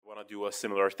to do a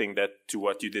similar thing to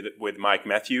what you did with Mike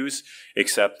Matthews,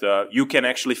 except you can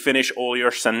actually finish all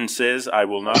your sentences. I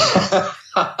will not.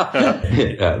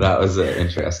 Yeah, that was an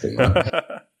interesting one.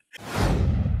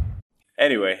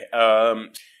 Anyway,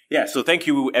 so thank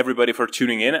you everybody for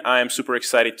tuning in. I am super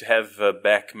excited to have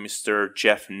back Mr.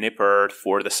 Jeff Nippard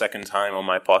for the second time on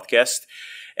my podcast.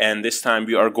 And this time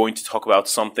we are going to talk about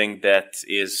something that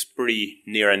is pretty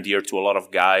near and dear to a lot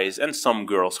of guys and some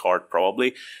girls' heart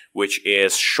probably, which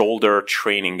is shoulder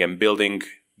training and building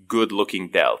good-looking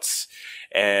delts.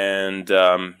 And,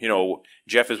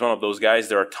 Jeff is one of those guys.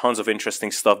 There are tons of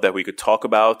interesting stuff that we could talk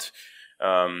about,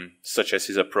 such as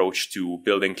his approach to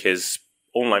building his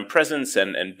online presence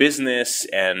and business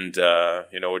and,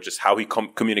 just how he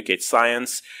communicates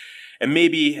science. And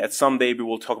maybe at some day we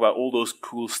will talk about all those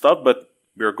cool stuff, but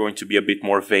we're going to be a bit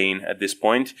more vain at this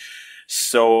point.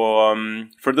 So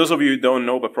for those of you who don't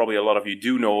know, but probably a lot of you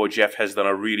do know, Jeff has done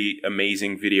a really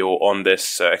amazing video on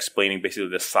this, explaining basically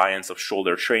the science of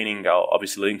shoulder training. I'll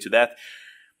obviously link to that.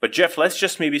 But Jeff, let's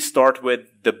just maybe start with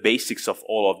the basics of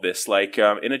all of this. Like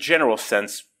in a general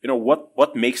sense,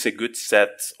 what makes a good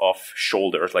set of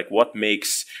shoulders? Like what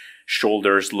makes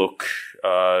shoulders look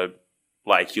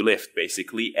like you lift,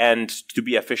 basically? And to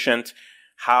be efficient,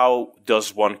 how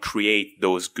does one create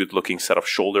those good-looking set of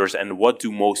shoulders, and what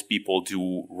do most people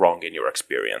do wrong in your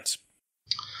experience?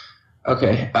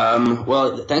 Okay.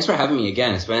 Well, thanks for having me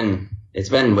again. It's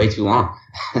been way too long,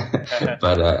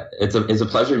 but it's a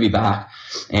pleasure to be back.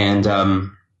 And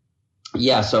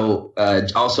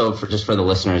also for the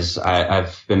listeners,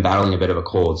 I've been battling a bit of a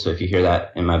cold, so if you hear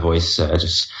that in my voice,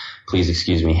 just please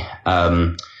excuse me.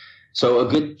 So a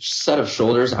good set of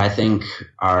shoulders, I think,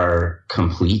 are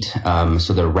complete.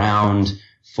 So they're round,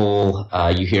 full.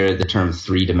 You hear the term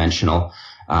three-dimensional.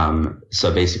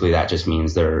 So basically that just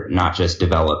means they're not just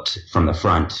developed from the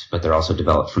front, but they're also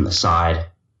developed from the side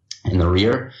and the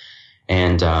rear.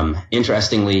 And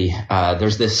interestingly,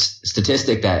 there's this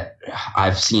statistic that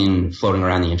I've seen floating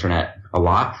around the internet a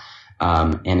lot,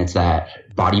 and it's that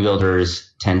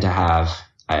bodybuilders tend to have,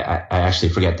 I actually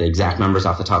forget the exact numbers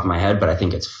off the top of my head, but I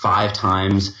think it's 5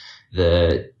 times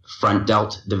the front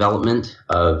delt development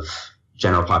of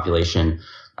general population,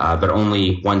 but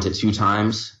only 1 to 2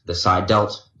 times the side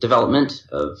delt development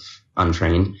of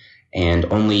untrained, and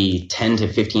only 10 to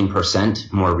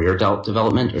 15% more rear delt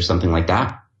development or something like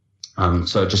that.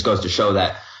 So it just goes to show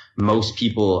that most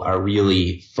people are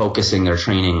really focusing their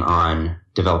training on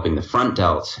developing the front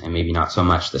delts and maybe not so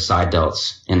much the side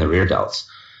delts and the rear delts.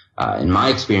 In my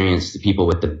experience, the people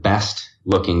with the best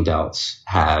looking delts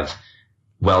have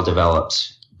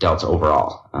well-developed delts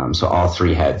overall. So all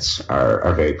 3 heads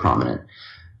are very prominent.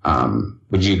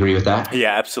 Would you agree with that?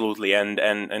 Yeah, absolutely. And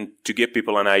to give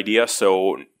people an idea,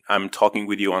 so I'm talking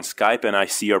with you on Skype and I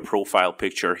see your profile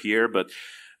picture here, but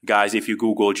guys, if you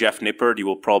Google Jeff Nippard, you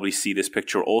will probably see this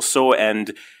picture also.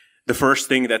 And the first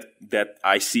thing that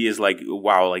I see is like,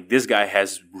 wow, like this guy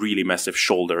has really massive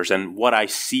shoulders. And what I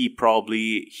see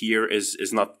probably here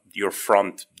is not your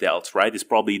front delts, right? It's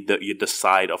probably the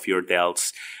side of your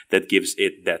delts that gives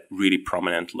it that really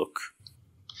prominent look.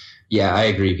 Yeah, I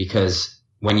agree, because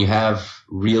when you have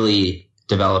really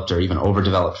developed or even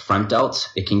overdeveloped front delts,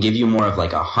 it can give you more of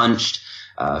like a hunched,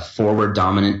 forward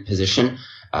dominant position,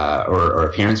 or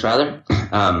appearance rather.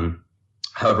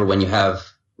 However, when you have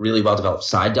really well-developed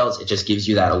side delts, it just gives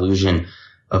you that illusion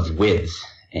of width,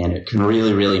 and it can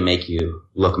really, really make you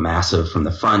look massive from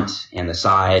the front and the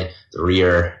side, the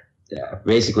rear,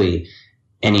 basically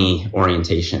any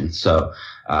orientation. So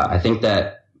I think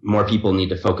that more people need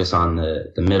to focus on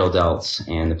the middle delts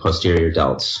and the posterior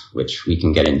delts, which we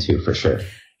can get into for sure.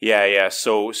 Yeah.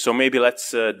 So maybe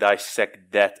let's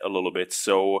dissect that a little bit.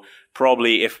 So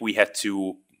probably if we had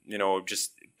to,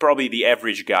 probably the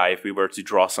average guy, if we were to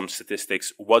draw some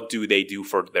statistics, what do they do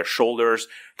for their shoulders?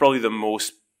 Probably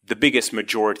the biggest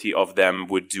majority of them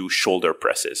would do shoulder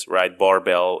presses, right?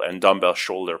 Barbell and dumbbell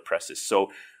shoulder presses.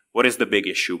 So what is the big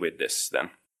issue with this then?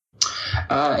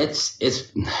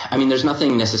 There's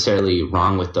nothing necessarily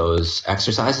wrong with those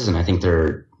exercises, and I think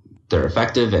they're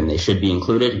effective and they should be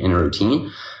included in a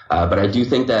routine. But I do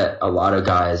think that a lot of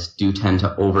guys do tend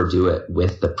to overdo it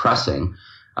with the pressing.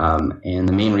 And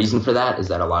the main reason for that is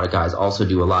that a lot of guys also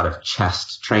do a lot of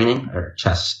chest training or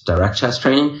direct chest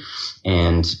training.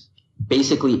 And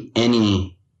basically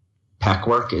any pec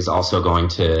work is also going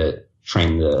to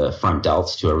train the front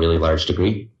delts to a really large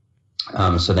degree.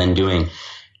 So then doing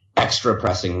extra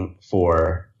pressing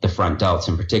for the front delts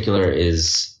in particular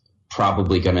is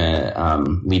probably going to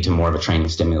lead to more of a training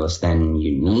stimulus than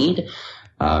you need.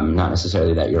 Not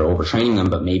necessarily that you're overtraining them,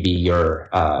 but maybe you're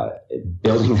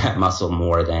building that muscle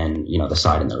more than, the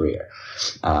side and the rear.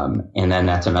 And then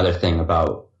that's another thing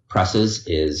about presses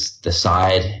is the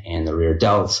side and the rear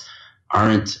delts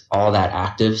aren't all that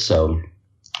active. So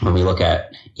when we look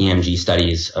at EMG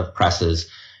studies of presses,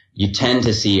 you tend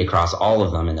to see across all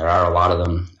of them, and there are a lot of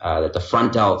them, that the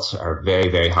front delts are very,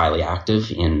 very highly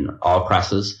active in all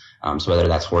presses. So whether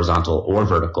that's horizontal or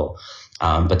vertical.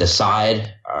 But the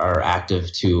side are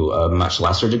active to a much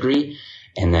lesser degree.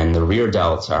 And then the rear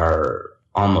delts are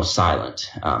almost silent.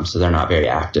 So they're not very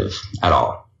active at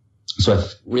all. So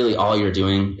if really all you're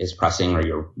doing is pressing,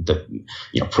 or the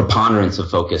preponderance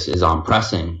of focus is on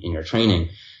pressing in your training,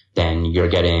 then you're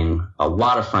getting a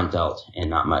lot of front delt and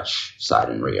not much side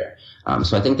and rear.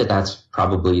 So I think that that's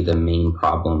probably the main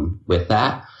problem with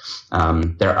that.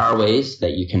 There are ways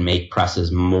that you can make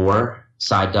presses more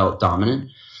side delt dominant.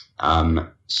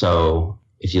 So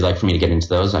if you'd like for me to get into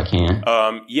those, I can.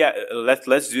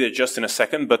 Let's do it just in a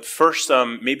second. But first,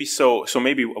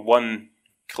 maybe one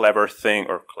clever thing,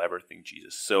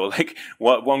 Jesus. So like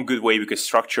one good way we could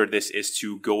structure this is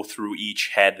to go through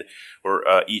each head or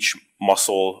each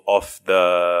muscle of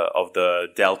the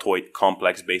deltoid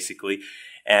complex, basically.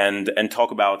 And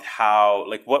talk about how,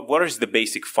 like, what is the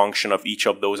basic function of each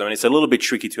of those? I mean, it's a little bit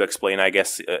tricky to explain, I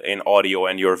guess, in audio,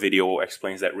 and your video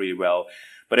explains that really well.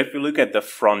 But if we look at the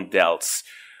front delts,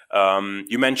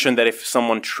 you mentioned that if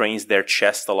someone trains their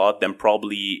chest a lot, then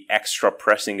probably extra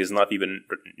pressing is not even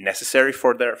necessary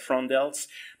for their front delts.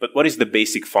 But what is the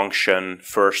basic function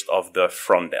first of the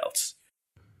front delts?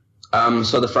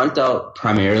 So the front delt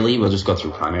primarily, we'll just go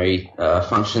through primary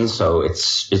functions. So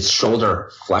it's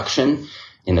shoulder flexion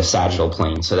in the sagittal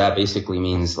plane. So that basically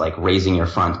means like raising your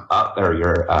front up, or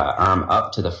your arm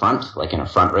up to the front, like in a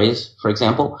front raise, for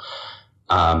example.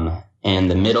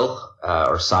 And the middle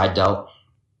or side delt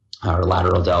or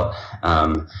lateral delt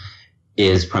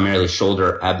is primarily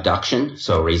shoulder abduction,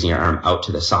 so raising your arm out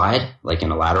to the side, like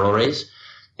in a lateral raise.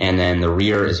 And then the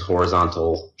rear is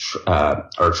horizontal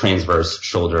or transverse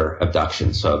shoulder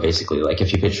abduction. So basically, like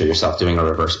if you picture yourself doing a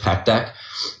reverse pec deck.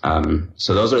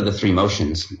 So those are the three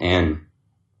motions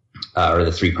or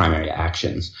the three primary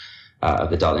actions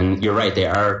of the delt. And you're right, they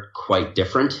are quite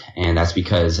different. And that's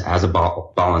because as a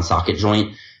ball and socket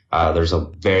joint, there's a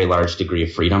very large degree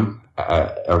of freedom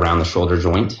around the shoulder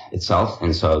joint itself.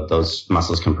 And so those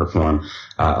muscles can perform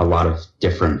a lot of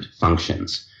different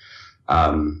functions.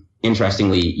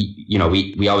 Interestingly,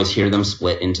 we always hear them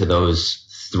split into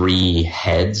those three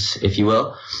heads, if you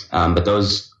will. But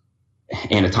those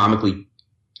anatomically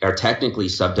are technically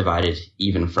subdivided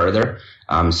even further.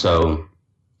 So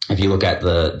if you look at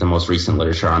the most recent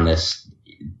literature on this,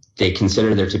 they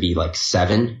consider there to be like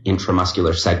 7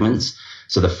 intramuscular segments.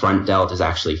 So the front delt is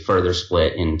actually further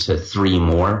split into 3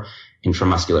 more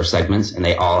intramuscular segments, and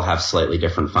they all have slightly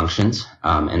different functions.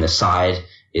 And the side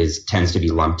tends to be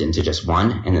lumped into just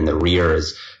 1, and then the rear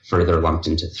is further lumped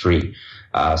into 3.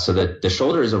 So the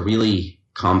shoulder is a really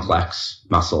complex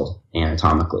muscle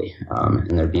anatomically,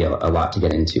 and there'd be a lot to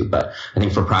get into. But I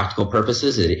think for practical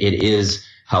purposes, it is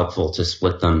helpful to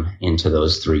split them into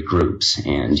those 3 groups,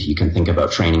 and you can think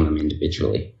about training them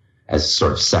individually as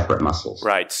sort of separate muscles.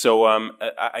 Right. So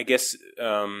I guess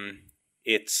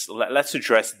let's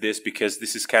address this, because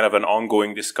this is kind of an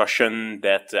ongoing discussion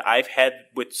that I've had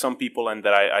with some people and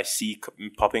that I see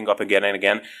popping up again and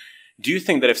again. Do you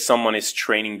think that if someone is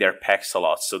training their pecs a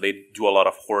lot, so they do a lot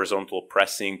of horizontal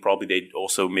pressing, probably they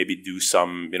also maybe do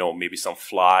some, maybe some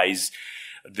flies,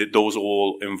 those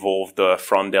all involve the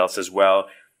front delts as well.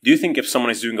 Do you think if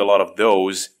someone is doing a lot of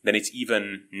those, then it's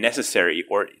even necessary,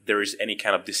 or there is any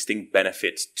kind of distinct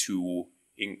benefit to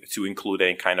include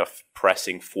any kind of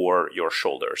pressing for your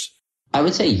shoulders? I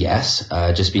would say yes,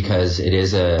 just because it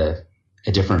is a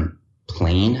different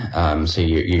plane. So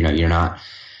you're not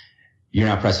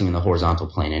pressing in the horizontal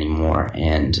plane anymore.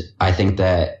 And I think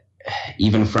that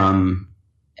even from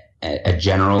a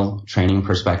general training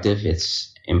perspective,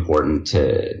 it's important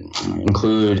to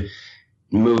include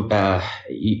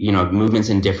movements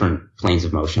in different planes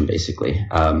of motion, basically.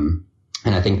 And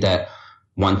I think that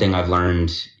one thing I've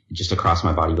learned just across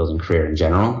my bodybuilding career in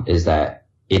general is that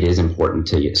it is important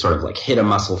to sort of like hit a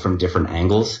muscle from different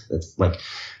angles. That's like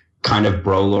kind of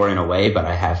bro lore in a way, but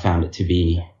I have found it to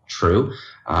be true.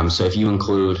 So if you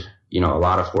include, a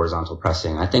lot of horizontal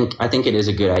pressing, I think it is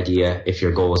a good idea, if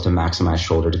your goal is to maximize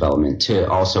shoulder development, to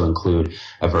also include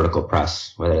a vertical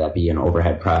press, whether that be an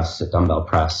overhead press, a dumbbell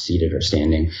press, seated or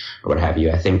standing, or what have you.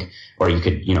 I think, or you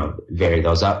could, vary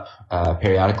those up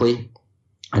periodically.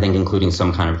 I think including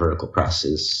some kind of vertical press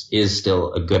is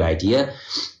still a good idea.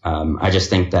 I just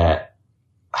think that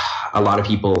a lot of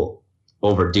people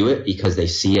overdo it because they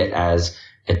see it as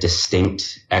a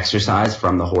distinct exercise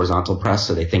from the horizontal press.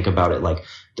 So they think about it like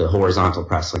the horizontal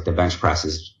press, like the bench press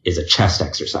is a chest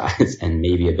exercise and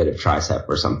maybe a bit of tricep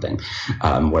or something.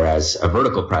 Whereas a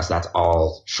vertical press, that's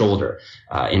all shoulder.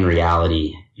 In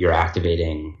reality, you're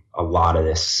activating a lot of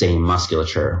this same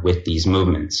musculature with these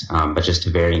movements, but just to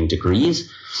varying degrees.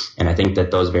 And I think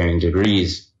that those varying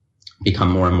degrees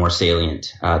become more and more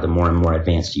salient the more and more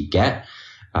advanced you get.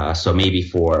 So maybe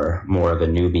for more of a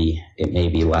newbie, it may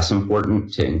be less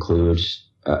important to include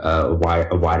a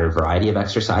wider variety of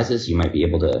exercises. You might be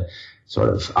able to sort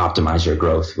of optimize your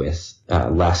growth with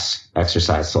less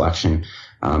exercise selection.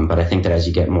 But I think that as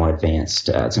you get more advanced,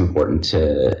 it's important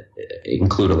to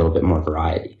include a little bit more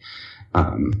variety.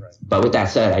 But with that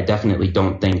said, I definitely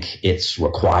don't think it's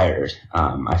required.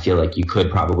 I feel like you could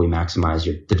probably maximize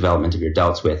the development of your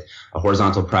delts with a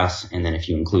horizontal press. And then if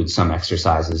you include some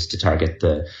exercises to target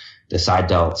the side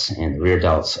delts and the rear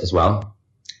delts as well,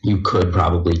 you could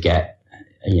probably get,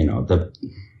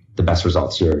 the best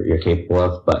results you're capable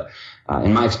of. But,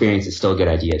 in my experience, it's still a good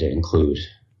idea to include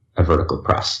a vertical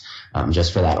press,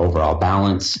 just for that overall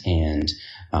balance. And,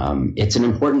 it's an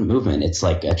important movement. It's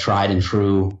like a tried and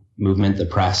true movement, the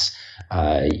press.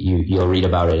 You'll read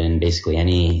about it in basically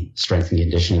any strength and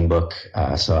conditioning book.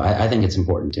 So I think it's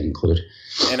important to include.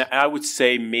 And I would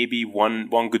say maybe one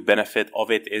good benefit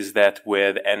of it is that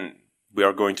and we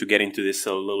are going to get into this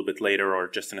a little bit later or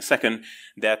just in a second,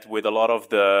 that with a lot of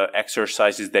the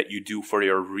exercises that you do for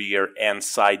your rear and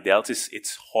side delts,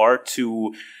 it's hard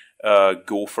to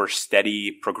go for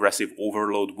steady progressive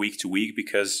overload week to week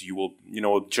because you will,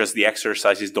 just the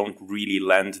exercises don't really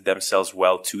lend themselves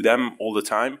well to them all the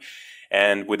time.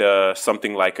 And with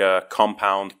something like a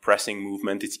compound pressing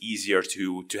movement, it's easier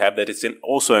to have that. It's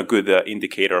also a good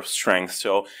indicator of strength.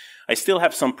 So I still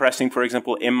have some pressing, for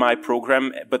example, in my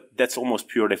program, but that's almost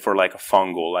purely for like a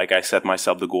fun goal. Like I set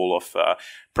myself the goal of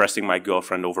pressing my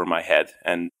girlfriend over my head,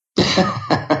 and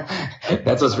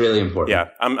that's what's really important. Yeah,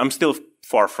 I'm still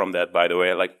far from that, by the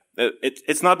way. Like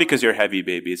it's not because you're heavy,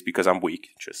 baby. It's because I'm weak.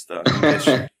 Just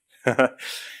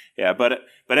yeah, but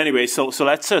anyway, so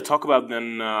let's talk about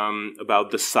then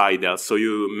about the side delts. So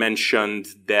you mentioned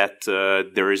that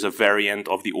there is a variant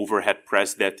of the overhead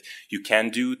press that you can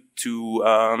do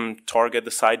to target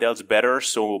the side delts better.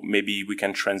 So maybe we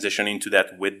can transition into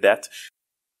that with that.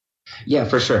 Yeah,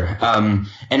 for sure. And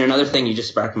another thing, you just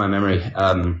sparked my memory.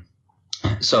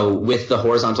 So with the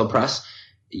horizontal press,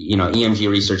 EMG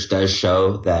research does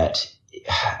show that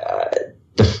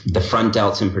the front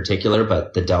delts in particular,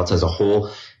 but the delts as a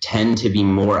whole, tend to be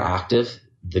more active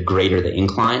the greater the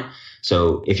incline.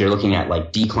 So if you're looking at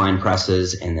like decline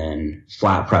presses and then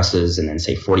flat presses and then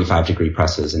say 45-degree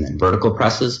presses and then vertical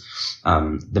presses,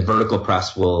 the vertical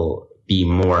press will be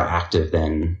more active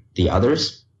than the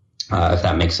others, if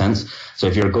that makes sense. So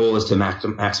if your goal is to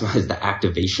maximize the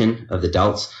activation of the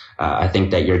delts, I think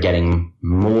that you're getting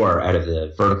more out of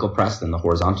the vertical press than the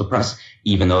horizontal press,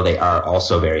 even though they are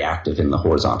also very active in the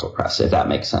horizontal press, if that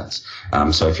makes sense.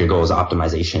 So if your goal is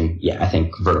optimization, I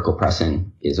think vertical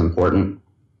pressing is important.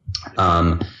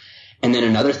 And then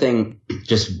another thing,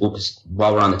 just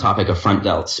while we're on the topic of front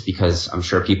delts, because I'm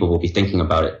sure people will be thinking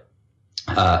about it,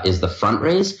 is the front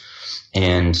raise.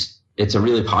 And it's a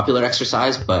really popular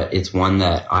exercise, but it's one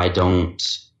that I don't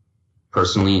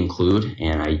personally include,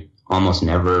 and I almost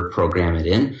never program it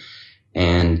in.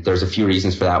 And there's a few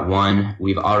reasons for that. One,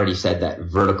 we've already said that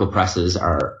vertical presses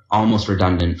are almost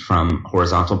redundant from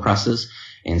horizontal presses.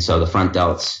 And so the front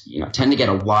delts, tend to get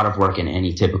a lot of work in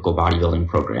any typical bodybuilding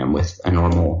program with a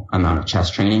normal amount of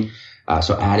chest training.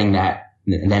 So adding that,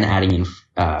 and then adding in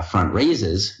front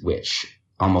raises, which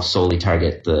almost solely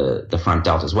target the front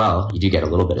delt as well. You do get a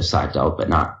little bit of side delt, but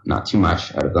not too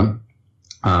much out of them,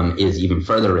 is even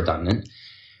further redundant.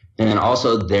 And then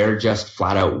also they're just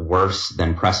flat out worse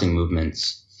than pressing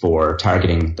movements for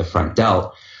targeting the front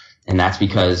delt. And that's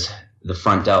because the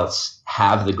front delts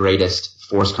have the greatest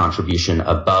force contribution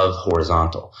above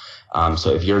horizontal. So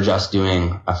if you're just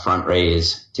doing a front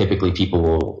raise, typically people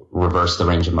will reverse the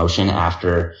range of motion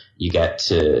after you get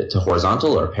to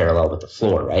horizontal or parallel with the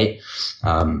floor, right?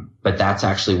 But that's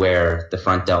actually where the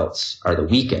front delts are the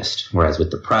weakest. Whereas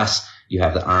with the press, you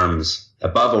have the arms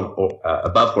above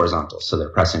horizontal. So they're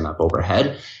pressing up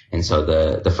overhead. And so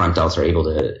the front delts are able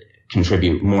to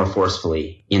contribute more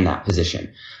forcefully in that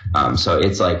position. So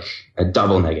it's like a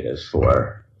double negative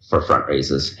for front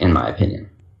raises, in my opinion.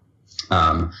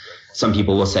 Some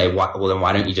people will say, well, then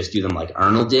why don't you just do them like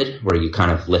Arnold did, where you kind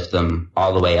of lift them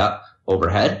all the way up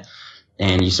overhead?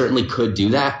 And you certainly could do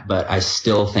that, but I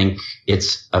still think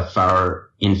it's a far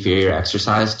inferior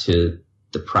exercise to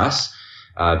the press.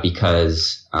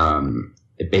 because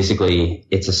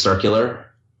it's a circular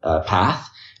path,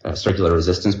 a circular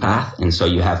resistance path. And so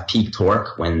you have peak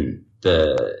torque when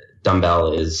the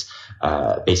dumbbell is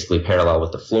basically parallel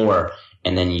with the floor,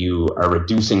 and then you are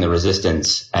reducing the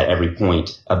resistance at every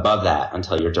point above that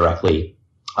until you're directly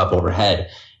up overhead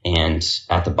and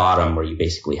at the bottom where you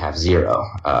basically have zero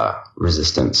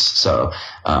resistance. So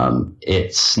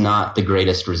it's not the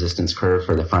greatest resistance curve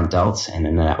for the front delts, and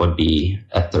then that would be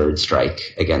a third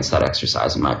strike against that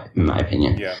exercise in my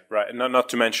opinion. Yeah, right. Not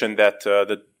to mention that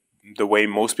the way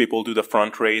most people do the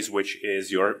front raise, which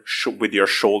is with your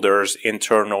shoulders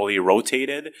internally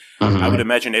rotated. I would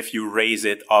imagine if you raise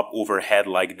it up overhead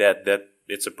like that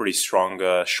it's a pretty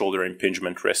strong shoulder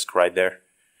impingement risk right there.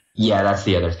 Yeah, that's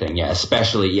the other thing. Yeah,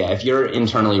 especially, if you're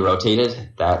internally rotated,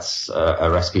 that's a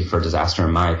recipe for disaster,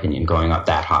 in my opinion, going up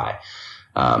that high.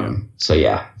 So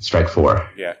yeah, strike 4.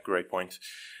 Yeah, great point.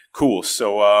 Cool.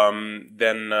 So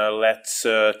then let's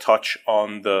touch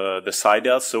on the side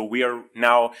delts. So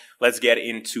let's get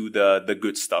into the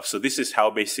good stuff. So this is how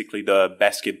basically the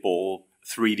basketball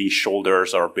 3D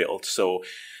shoulders are built. So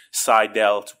side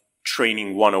delt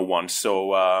training 101.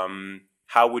 So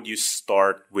how would you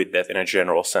start with that in a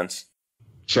general sense?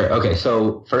 Sure. Okay.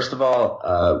 So first of all,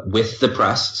 with the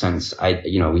press, since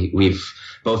we've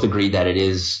both agreed that it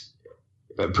is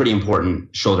a pretty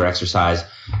important shoulder exercise,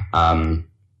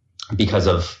 because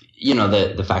of,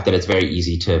 the fact that it's very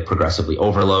easy to progressively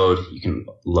overload. You can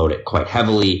load it quite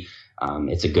heavily.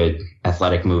 It's a good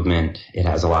athletic movement. It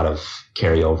has a lot of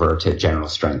carryover to general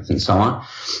strength and so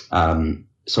on.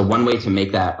 So one way to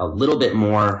make that a little bit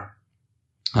more,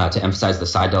 to emphasize the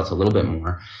side delts a little bit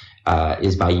more,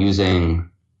 is by using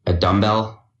a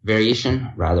dumbbell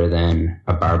variation rather than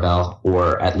a barbell,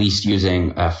 or at least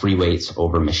using free weights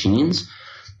over machines.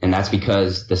 And that's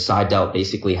because the side delt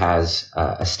basically has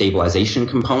a stabilization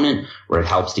component where it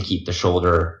helps to keep the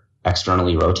shoulder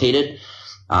externally rotated.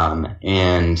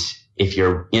 And if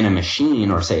you're in a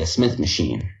machine, or say a Smith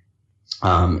machine,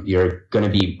 you're going to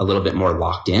be a little bit more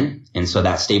locked in. And so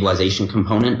that stabilization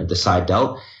component of the side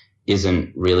delt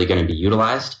isn't really going to be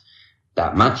utilized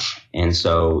that much. And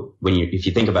so if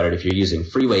you think about it, if you're using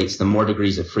free weights, the more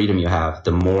degrees of freedom you have,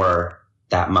 the more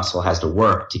that muscle has to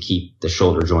work to keep the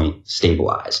shoulder joint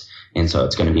stabilized. And so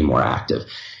it's going to be more active.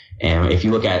 And if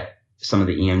you look at some of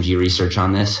the EMG research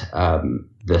on this,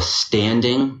 the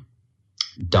standing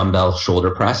dumbbell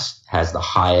shoulder press has the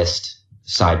highest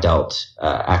side delt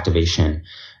activation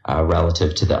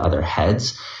relative to the other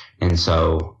heads. And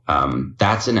so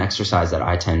that's an exercise that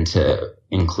I tend to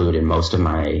include in most of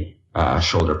my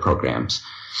shoulder programs.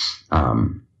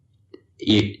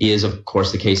 It is, of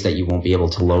course, the case that you won't be able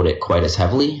to load it quite as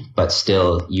heavily, but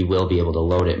still you will be able to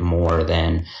load it more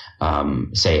than,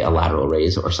 say, a lateral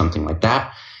raise or something like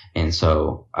that. And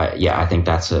so, I think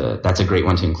that's a great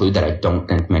one to include that I don't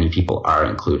think many people are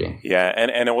including. Yeah,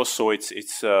 and also it's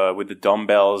with the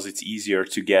dumbbells, it's easier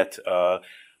to get a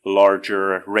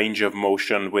larger range of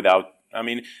motion without. I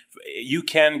mean, you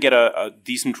can get a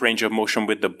decent range of motion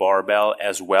with the barbell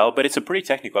as well, but it's a pretty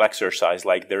technical exercise.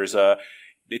 Like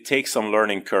it takes some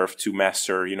learning curve to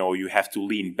master. You have to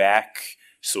lean back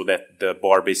so that the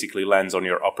bar basically lands on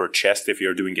your upper chest if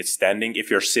you're doing it standing. If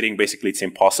you're sitting, basically it's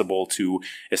impossible to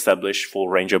establish full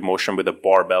range of motion with a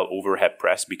barbell overhead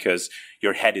press because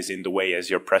your head is in the way as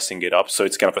you're pressing it up. So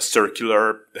it's kind of a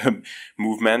circular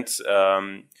movement.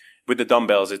 With the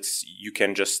dumbbells, you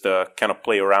can just kind of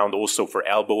play around. Also for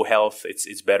elbow health,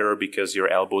 it's better because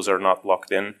your elbows are not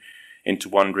locked into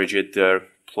one rigid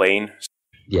plane.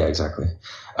 Yeah, exactly.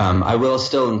 I will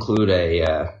still include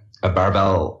a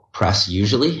barbell press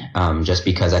usually, just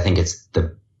because I think it's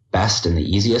the best and the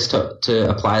easiest to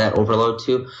apply that overload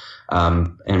to.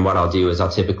 And what I'll do is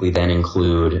I'll typically then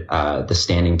include the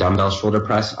standing dumbbell shoulder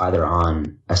press either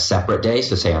on a separate day.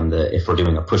 So say if we're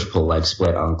doing a push-pull leg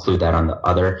split, I'll include that on the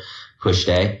other push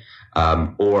day,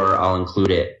 or I'll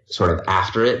include it sort of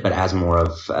after it, but as more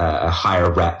of a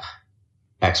higher rep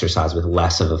exercise with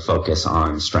less of a focus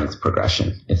on strength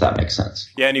progression, if that makes sense.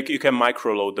 Yeah, and you can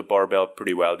micro load the barbell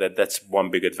pretty well. That's one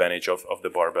big advantage of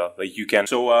the barbell. Like you can.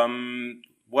 So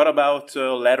what about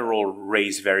lateral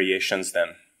raise variations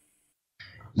then?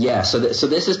 Yeah, so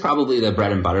this is probably the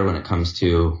bread and butter when it comes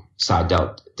to side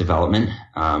delt development.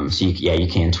 So you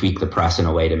can tweak the press in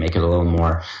a way to make it a little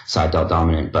more side delt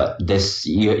dominant, but this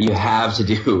you have to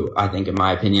do, I think, in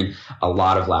my opinion, a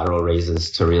lot of lateral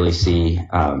raises to really see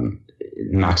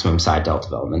maximum side delt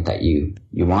development that you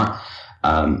want.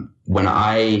 When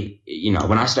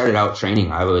I started out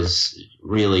training, I was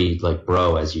really like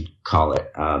bro, as you'd call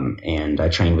it, and I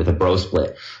trained with a bro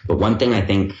split. But one thing I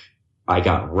think I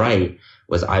got right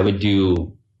was I would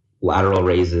do lateral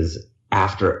raises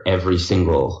after every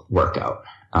single workout.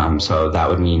 So that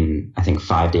would mean, I think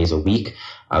 5 days a week,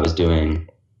 I was doing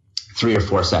 3 or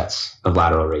 4 sets of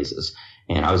lateral raises.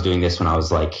 And I was doing this when I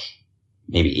was like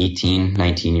maybe 18,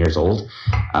 19 years old.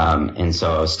 And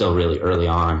so I was still really early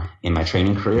on in my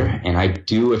training career. And I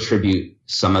do attribute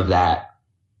some of that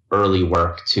early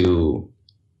work to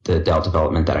the delt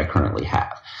development that I currently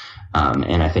have.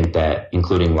 And I think that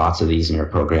including lots of these in your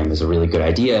program is a really good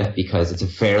idea because it's a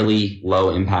fairly low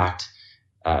impact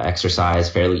exercise,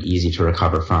 fairly easy to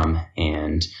recover from.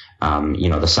 And,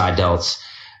 the side delts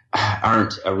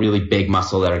aren't a really big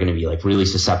muscle that are going to be like really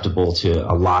susceptible to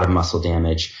a lot of muscle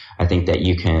damage. I think that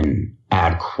you can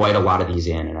add quite a lot of these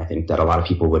in, and I think that a lot of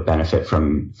people would benefit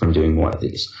from doing more of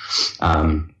these.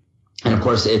 And of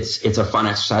course, it's a fun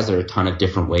exercise. There are a ton of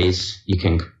different ways you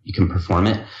can perform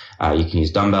it. You can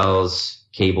use dumbbells,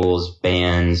 cables,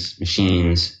 bands,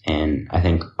 machines, and I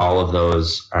think all of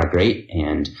those are great.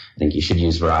 And I think you should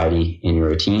use variety in your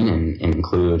routine and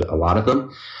include a lot of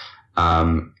them.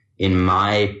 In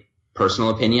my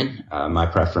personal opinion, my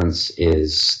preference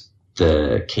is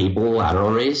the cable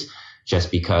lateral raise, just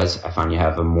because I find you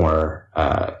have a more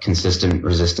consistent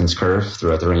resistance curve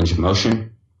throughout the range of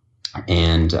motion.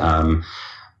 And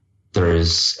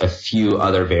there's a few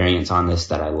other variants on this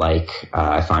that I like.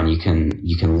 I find you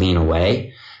can lean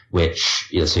away, which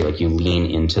you'll see, like you lean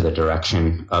into the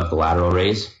direction of the lateral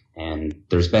raise. And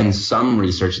there's been some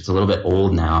research, it's a little bit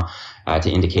old now, to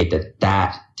indicate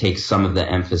that takes some of the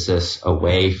emphasis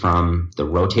away from the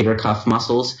rotator cuff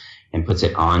muscles and puts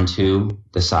it onto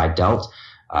the side delt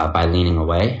by leaning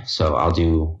away. So I'll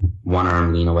do one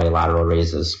arm lean away lateral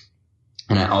raises.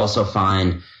 And I also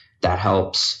find that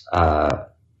helps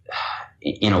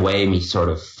in a way, me sort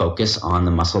of focus on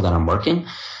the muscle that I'm working.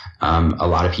 A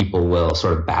lot of people will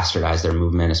sort of bastardize their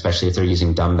movement, especially if they're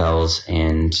using dumbbells,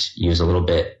 and use a little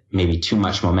bit, maybe too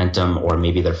much momentum, or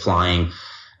maybe they're flying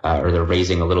or they're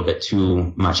raising a little bit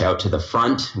too much out to the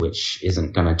front, which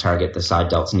isn't going to target the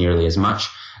side delts nearly as much.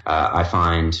 I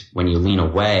find when you lean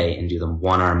away and do them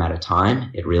one arm at a time,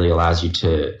 it really allows you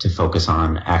to focus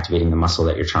on activating the muscle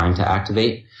that you're trying to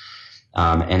activate.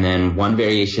 And then one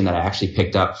variation that I actually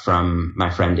picked up from my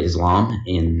friend Islam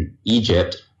in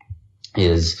Egypt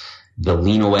is the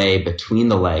lean away between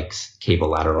the legs cable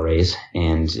lateral raise.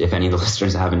 And if any of the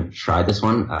listeners haven't tried this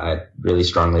one, I really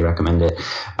strongly recommend it.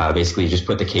 Basically, you just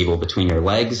put the cable between your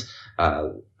legs,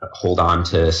 hold on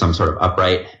to some sort of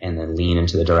upright, and then lean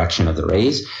into the direction of the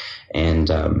raise. And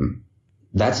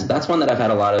that's one that I've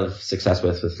had a lot of success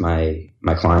with my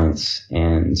clients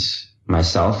and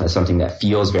myself, as something that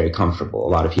feels very comfortable. A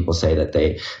lot of people say that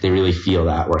they really feel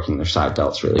that working their side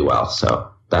delts really well. So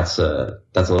that's a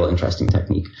little interesting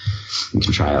technique you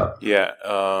can try out. Yeah.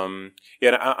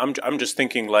 I'm just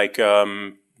thinking like,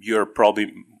 you're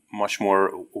probably much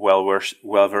more well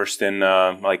versed in,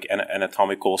 like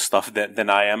anatomical stuff than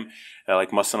I am,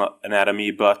 like muscle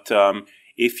anatomy. But,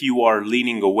 if you are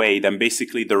leaning away, then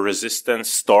basically the resistance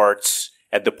starts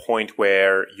at the point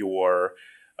where your,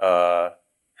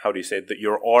 how do you say it? That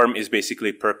your arm is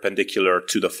basically perpendicular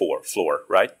to the floor,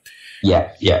 right?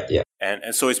 Yeah.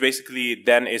 And so it's basically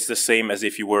then it's the same as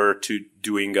if you were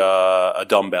doing a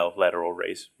dumbbell lateral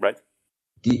raise, right?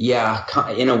 Yeah,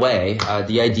 in a way.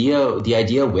 The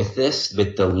idea with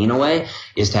the lean away,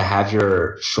 is to have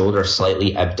your shoulder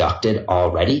slightly abducted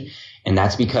already. And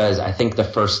that's because I think the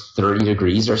first 30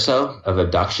 degrees or so of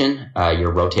abduction,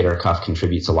 your rotator cuff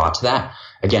contributes a lot to that.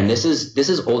 Again, this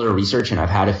is older research, and I've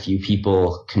had a few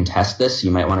people contest this.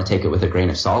 You might want to take it with a grain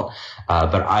of salt.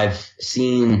 But I've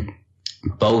seen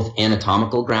both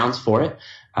anatomical grounds for it,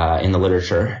 in the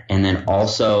literature, and then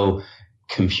also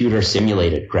computer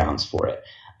simulated grounds for it.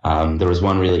 There was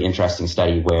one really interesting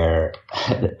study where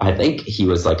I think he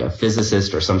was like a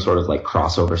physicist or some sort of like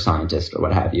crossover scientist or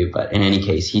what have you. But in any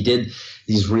case, he did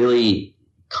these really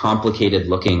complicated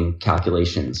looking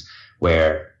calculations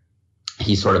where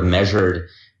he sort of measured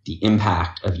the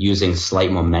impact of using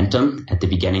slight momentum at the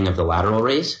beginning of the lateral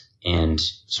raise and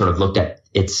sort of looked at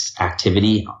its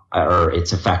activity or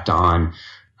its effect on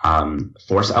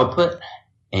force output.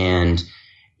 And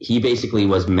he basically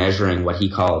was measuring what he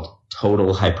called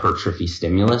total hypertrophy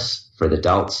stimulus for the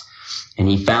delts. And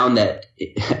he found that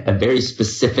a very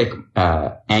specific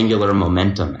angular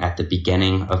momentum at the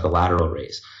beginning of the lateral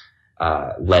raise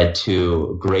led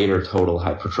to greater total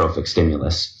hypertrophic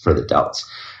stimulus for the delts.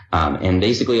 And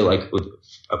basically, like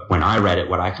when I read it,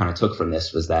 what I kind of took from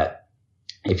this was that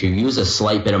if you use a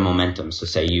slight bit of momentum, so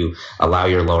say you allow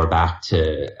your lower back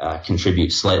to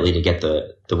contribute slightly to get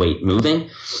the weight moving,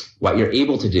 what you're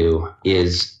able to do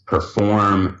is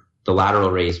perform the lateral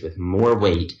raise with more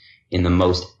weight in the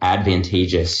most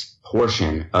advantageous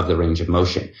portion of the range of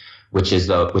motion, which are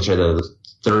the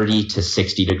 30 to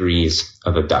 60 degrees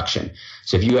of abduction.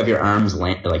 So if you have your arms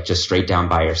like just straight down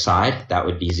by your side, that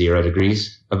would be 0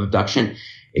 degrees of abduction.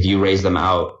 If you raise them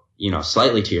out,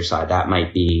 slightly to your side, that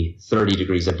might be 30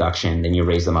 degrees abduction. Then you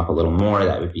raise them up a little more,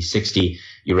 that would be 60.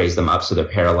 You raise them up so they're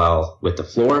parallel with the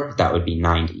floor, that would be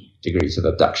 90 degrees of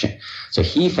abduction. So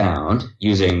he found,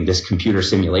 using this computer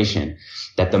simulation,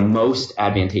 that the most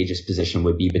advantageous position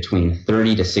would be between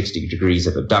 30 to 60 degrees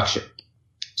of abduction.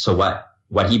 So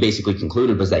what he basically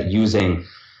concluded was that using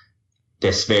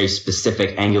this very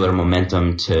specific angular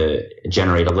momentum to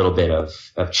generate a little bit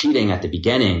of cheating at the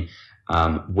beginning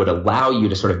would allow you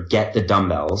to sort of get the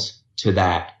dumbbells to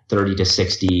that 30 to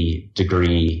 60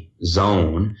 degree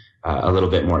zone a little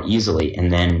bit more easily,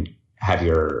 and then have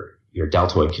your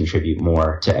deltoid contribute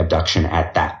more to abduction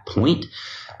at that point.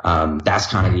 That's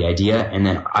kind of the idea. And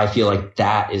then I feel like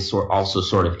that is also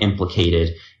sort of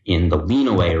implicated in the lean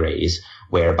away raise,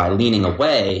 where by leaning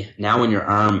away, now when your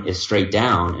arm is straight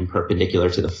down and perpendicular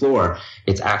to the floor,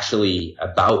 it's actually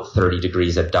about 30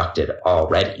 degrees abducted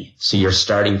already. So you're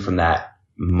starting from that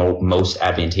most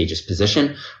advantageous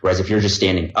position. Whereas if you're just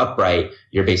standing upright,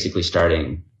 you're basically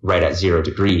starting right at 0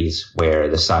 degrees, where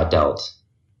the side delt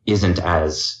isn't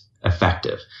as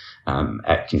effective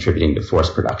at contributing to force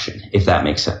production, if that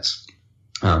makes sense.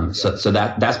 So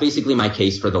that's basically my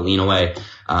case for the lean away.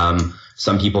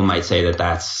 Some people might say that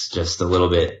that's just a little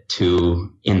bit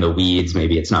too in the weeds.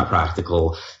 Maybe it's not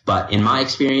practical. But in my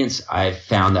experience, I've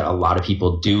found that a lot of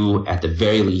people do, at the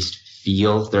very least,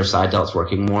 feel their side delts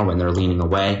working more when they're leaning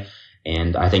away.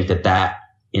 And I think that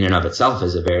in and of itself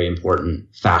is a very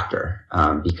important factor,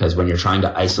 because when you're trying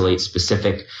to isolate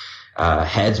specific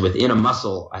heads within a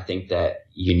muscle, I think that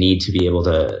you need to be able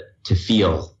to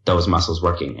feel those muscles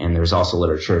working. And there's also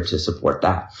literature to support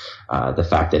that. The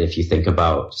fact that if you think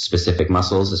about specific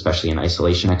muscles, especially in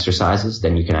isolation exercises,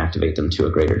 then you can activate them to a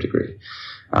greater degree.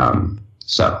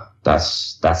 So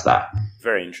that's that.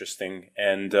 Very interesting.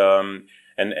 And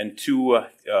two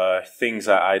things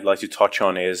I'd like to touch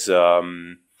on is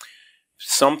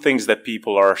some things that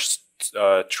people are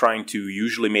trying to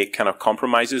usually make kind of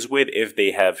compromises with if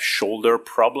they have shoulder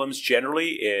problems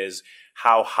generally is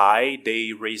how high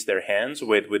they raise their hands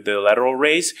with the lateral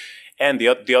raise. And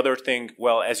the other thing,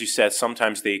 well, as you said,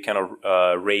 sometimes they kind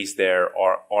of raise their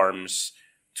arms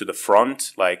to the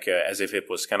front, like as if it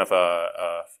was kind of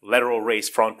a lateral raise,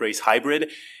 front raise hybrid.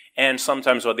 And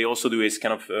sometimes what they also do is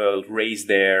kind of raise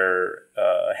their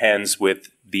hands with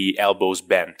the elbows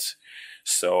bent.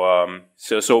 So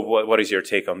what is your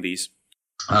take on these?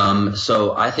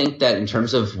 So I think that in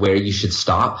terms of where you should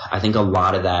stop, I think a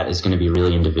lot of that is going to be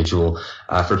really individual.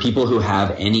 For people who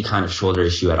have any kind of shoulder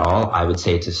issue at all, I would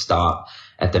say to stop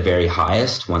at the very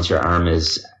highest once your arm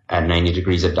is at 90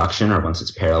 degrees abduction or once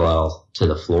it's parallel to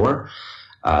the floor.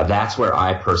 That's where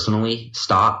I personally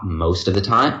stop most of the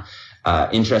time.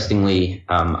 Interestingly,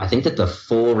 I think that the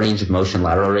full range of motion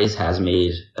lateral raise has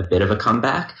made a bit of a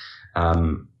comeback.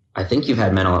 I think you've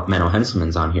had Menno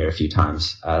Henselmans on here a few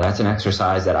times. That's an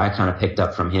exercise that I kind of picked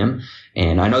up from him.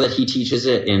 And I know that he teaches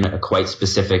it in a quite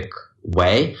specific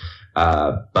way.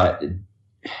 But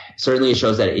certainly it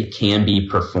shows that it can be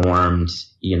performed,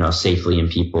 safely in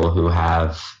people who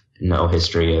have no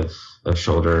history of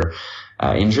shoulder,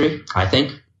 injury, I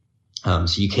think.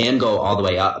 So you can go all the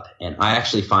way up. And I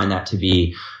actually find that to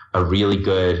be a really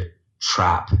good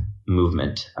trap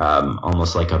movement,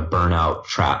 almost like a burnout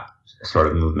trap sort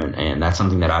of movement. And that's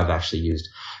something that I've actually used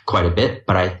quite a bit,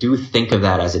 but I do think of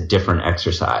that as a different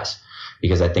exercise,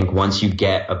 because I think once you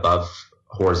get above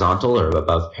horizontal or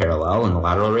above parallel in the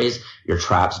lateral raise, your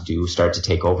traps do start to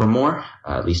take over more,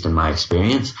 at least in my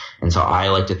experience. And so I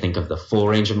like to think of the full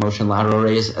range of motion lateral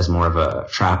raise as more of a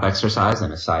trap exercise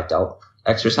than a side delt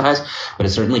exercise, but it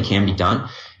certainly can be done.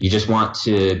 You just want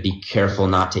to be careful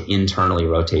not to internally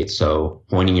rotate. So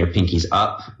pointing your pinkies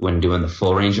up when doing the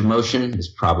full range of motion is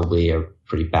probably a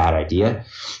pretty bad idea.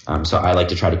 So I like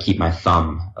to try to keep my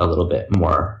thumb a little bit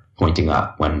more pointing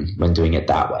up when doing it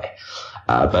that way.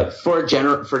 But for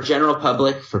general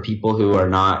public, for people who are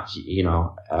not,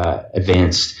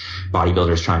 advanced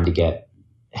bodybuilders trying to get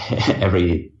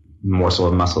every morsel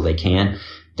of muscle they can,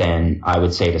 then I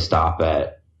would say to stop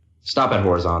at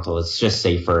horizontal. It's just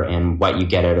safer, and what you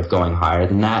get out of going higher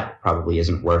than that probably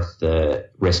isn't worth the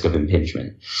risk of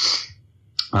impingement.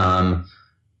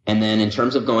 And then in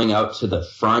terms of going out to the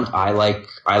front, I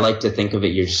like to think of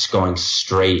it, you're just going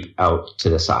straight out to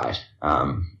the side.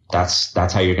 That's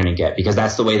how you're going to get, because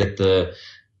that's the way that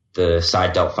the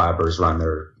side delt fibers run.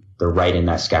 They're right in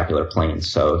that scapular plane.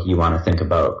 So you want to think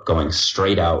about going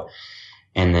straight out.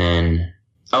 And then,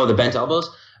 the bent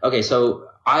elbows. Okay. So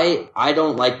I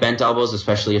don't like bent elbows,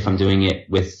 especially if I'm doing it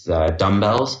with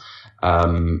dumbbells.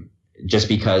 Just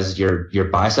because your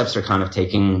biceps are kind of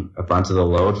taking a brunt of the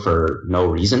load for no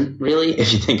reason, really.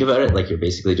 If you think about it, like you're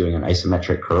basically doing an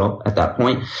isometric curl at that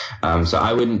point. So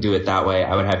I wouldn't do it that way.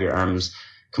 I would have your arms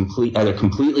either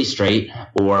completely straight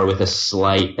or with a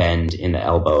slight bend in the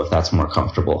elbow, if that's more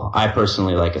comfortable. I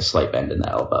personally like a slight bend in the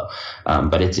elbow,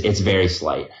 but it's very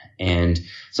slight. And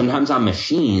sometimes on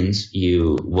machines,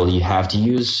 you have to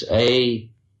use a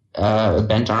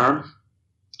bent arm,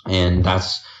 and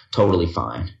that's totally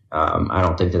fine. I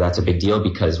don't think that that's a big deal,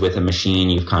 because with a machine,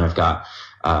 you've kind of got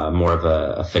more of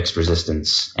a fixed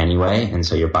resistance anyway. And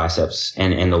so your biceps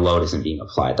and the load isn't being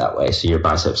applied that way. So your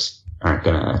biceps aren't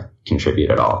going to contribute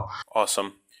at all.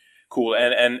 Awesome. Cool.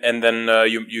 And then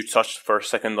you touched for a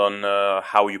second on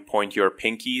how you point your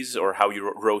pinkies or how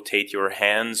you rotate your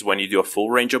hands when you do a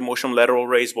full range of motion lateral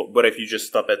raise. But if you just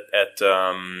stop at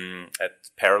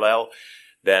parallel,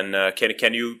 then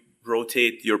can you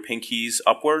rotate your pinkies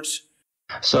upwards?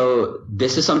 So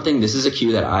this is a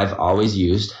cue that I've always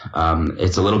used.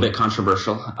 It's a little bit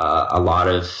controversial. A lot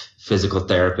of physical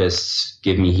therapists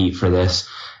give me heat for this.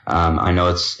 I know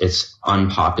it's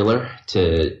unpopular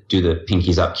to do the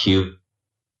pinkies up cue,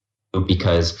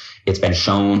 because it's been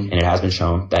shown, and it has been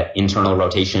shown, that internal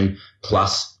rotation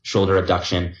plus shoulder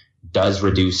abduction does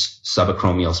reduce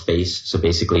subacromial space. So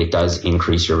basically it does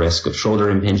increase your risk of shoulder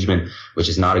impingement, which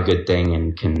is not a good thing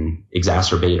and can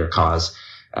exacerbate or cause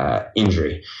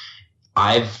injury.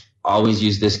 I've always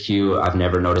used this cue. I've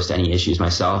never noticed any issues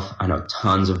myself. I know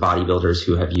tons of bodybuilders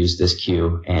who have used this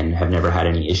cue and have never had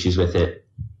any issues with it.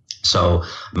 So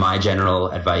my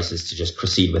general advice is to just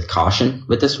proceed with caution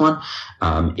with this one.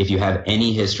 If you have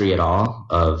any history at all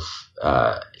of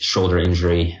shoulder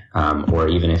injury, or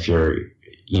even if you're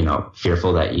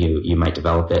fearful that you might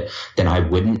develop it, then I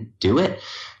wouldn't do it,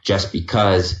 just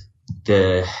because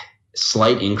the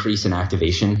slight increase in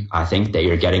activation, I think, that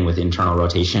you're getting with internal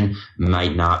rotation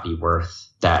might not be worth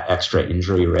that extra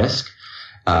injury risk.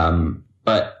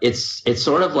 But it's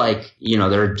sort of like,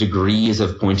 there are degrees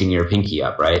of pointing your pinky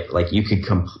up, right? Like you could,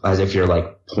 as if you're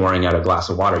like pouring out a glass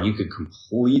of water, you could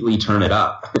completely turn it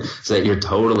up so that you're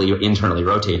totally internally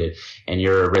rotated, and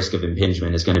your risk of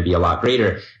impingement is going to be a lot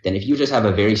greater than if you just have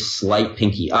a very slight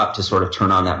pinky up to sort of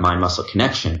turn on that mind muscle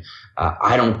connection.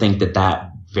 I don't think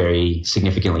that very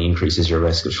significantly increases your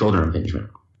risk of shoulder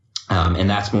impingement. And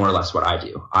that's more or less what I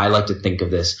do. I like to think of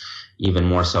this even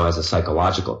more so as a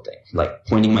psychological thing. Like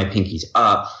pointing my pinkies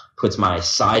up puts my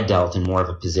side delt in more of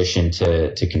a position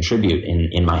to contribute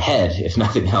in my head, if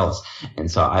nothing else. And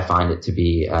so I find it to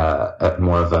be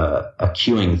more of a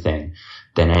cueing thing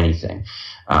than anything.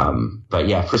 But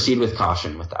yeah, proceed with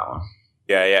caution with that one.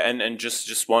 Yeah, and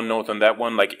just one note on that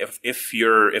one. Like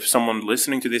if someone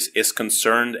listening to this is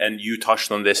concerned, and you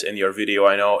touched on this in your video,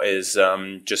 I know, is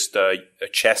just a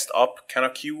chest up kind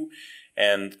of cue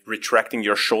and retracting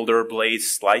your shoulder blades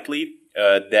slightly.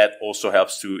 That also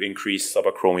helps to increase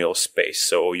subacromial space,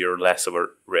 so you're less of a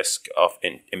risk of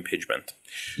impingement.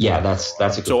 Yeah, that's a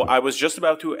good So point. I was just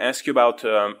about to ask you about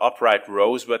upright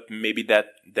rows, but maybe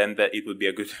that it would be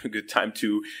a good time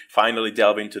to finally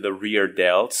delve into the rear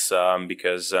delts,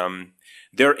 because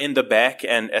they're in the back,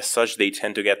 and as such they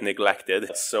tend to get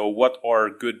neglected. So what are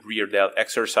good rear delt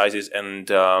exercises? And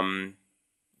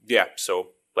so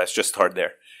let's just start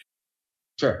there.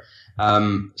 Sure.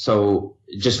 So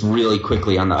just really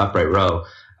quickly on the upright row,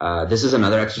 this is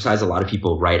another exercise a lot of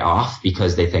people write off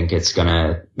because they think it's going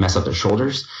to mess up their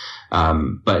shoulders.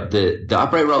 But the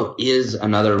upright row is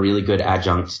another really good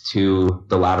adjunct to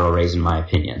the lateral raise, in my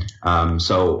opinion.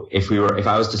 So if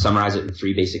I was to summarize it in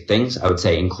 3 basic things, I would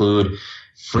say include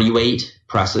free weight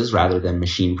presses rather than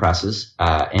machine presses.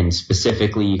 And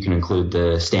specifically, you can include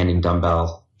the standing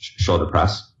dumbbell shoulder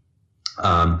press.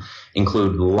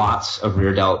 Include lots of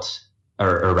rear delt,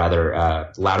 or rather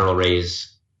lateral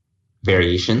raise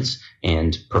variations,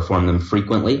 and perform them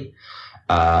frequently.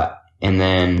 And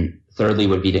then thirdly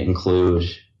would be to include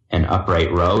an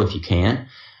upright row if you can.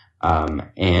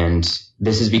 And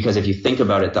this is because if you think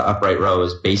about it, the upright row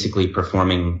is basically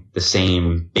performing the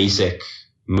same basic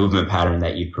movement pattern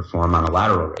that you perform on a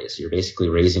lateral raise. You're basically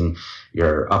raising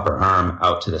your upper arm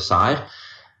out to the side.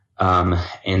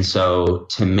 And so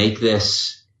to make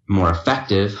this more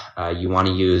effective, you want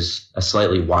to use a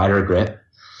slightly wider grip.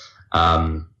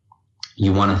 You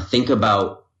almost want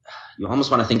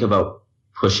to think about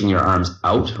pushing your arms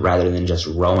out rather than just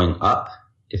rowing up,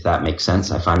 if that makes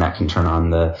sense. I find that can turn on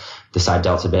the side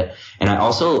delts a bit. And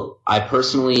I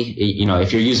personally,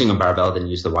 if you're using a barbell, then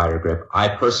use the wider grip. I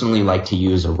personally like to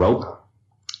use a rope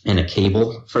and a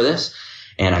cable for this.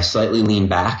 and I slightly lean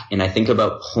back and I think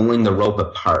about pulling the rope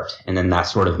apart, and then that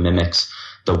sort of mimics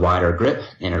the wider grip,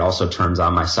 and it also turns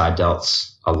on my side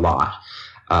delts a lot.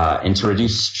 And to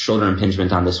reduce shoulder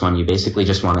impingement on this one, you basically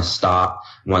just want to stop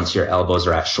once your elbows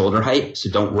are at shoulder height. So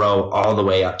don't row all the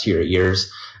way up to your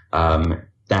ears.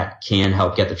 That can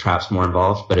help get the traps more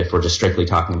involved. But if we're just strictly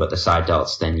talking about the side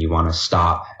delts, then you want to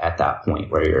stop at that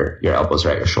point where your elbows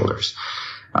are at your shoulders.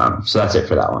 So that's it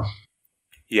for that one.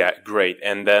 Yeah, great.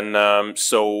 And then,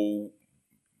 so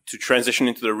to transition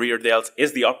into the rear delt,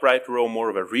 is the upright row more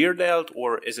of a rear delt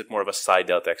or is it more of a side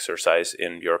delt exercise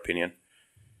in your opinion?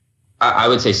 I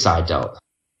would say side delt.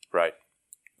 Right.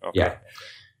 Okay. Yeah.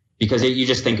 Because you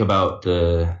just think about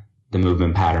the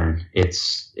movement pattern.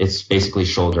 It's basically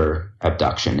shoulder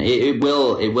abduction. It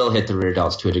will hit the rear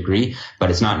delts to a degree,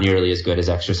 but it's not nearly as good as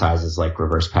exercises like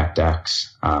reverse pec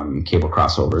decks, cable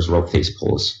crossovers, rope face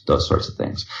pulls, those sorts of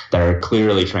things that are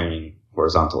clearly training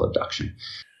horizontal abduction.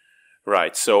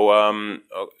 Right. So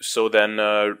then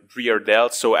rear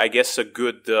delt. So I guess a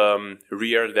good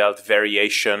rear delt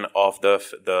variation of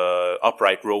the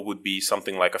upright row would be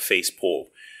something like a face pull,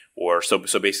 or so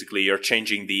basically you're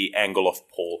changing the angle of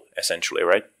pull essentially,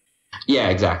 right? Yeah,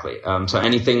 exactly. So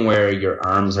anything where your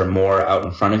arms are more out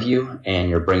in front of you and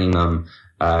you're bringing them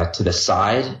to the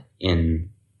side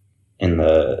in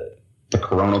the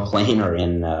coronal plane, or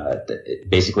in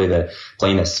basically the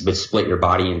plane that would split your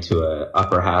body into a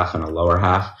upper half and a lower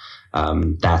half,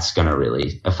 that's going to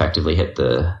really effectively hit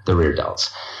the rear delts.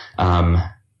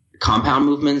 Compound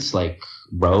movements like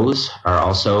rows are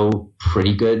also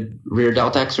pretty good rear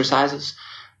delt exercises.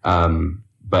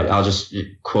 But I'll just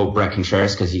quote Brett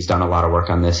Contreras because he's done a lot of work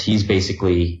on this. He's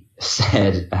basically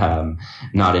said,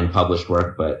 not in published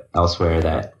work, but elsewhere,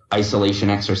 that isolation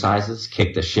exercises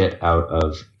kick the shit out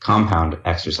of compound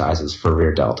exercises for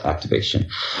rear delt activation.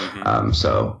 Mm-hmm.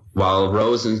 So while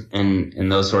rows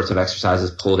and those sorts of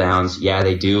exercises, pull downs, yeah,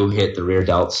 they do hit the rear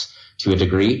delts to a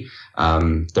degree.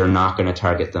 They're not going to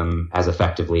target them as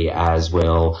effectively as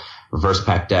will reverse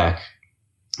pec deck,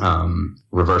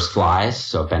 reverse flies,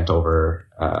 so bent over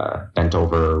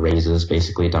raises,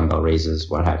 basically dumbbell raises,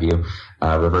 what have you,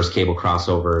 reverse cable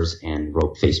crossovers, and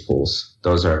rope face pulls.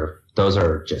 Those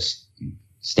are just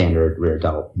standard rear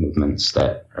delt movements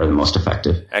that are the most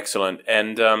effective. Excellent.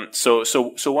 And so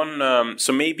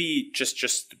maybe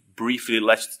just briefly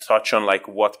let's touch on like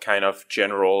what kind of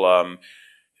general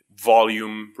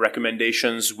volume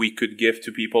recommendations we could give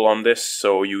to people on this.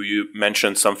 So you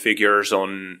mentioned some figures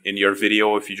in your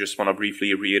video, if you just want to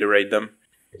briefly reiterate them.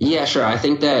 Yeah, sure. I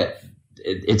think that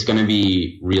it's going to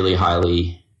be really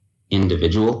highly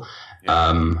individual.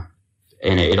 Yeah.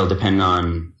 And it'll depend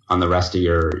on the rest of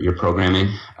your programming.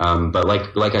 But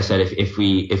like I said, if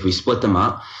we split them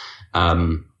up,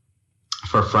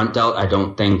 for front delt, I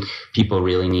don't think people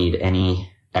really need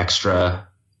any extra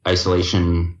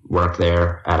isolation work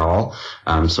there at all.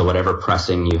 So whatever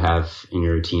pressing you have in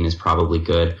your routine is probably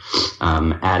good.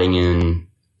 Adding in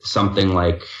something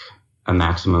like a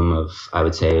maximum of, I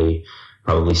would say,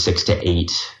 probably 6 to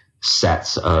 8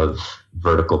 sets of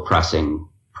vertical pressing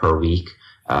per week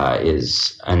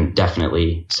is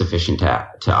definitely sufficient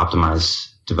to optimize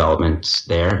development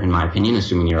there, in my opinion,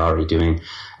 assuming you're already doing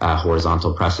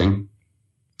horizontal pressing.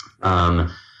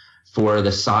 For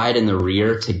the side and the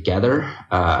rear together,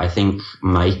 I think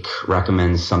Mike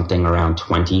recommends something around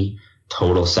 20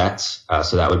 total sets.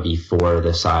 So that would be for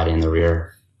the side and the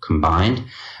rear combined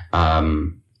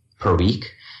per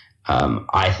week.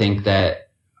 I think that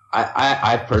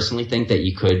I personally think that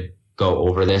you could go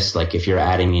over this. Like if you're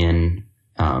adding in,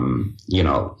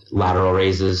 lateral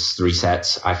raises, 3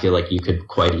 sets, I feel like you could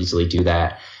quite easily do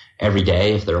that every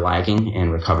day if they're lagging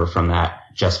and recover from that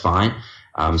just fine.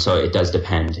 So it does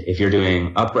depend. If you're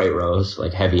doing upright rows,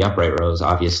 like heavy upright rows,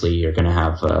 obviously you're going to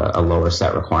have a lower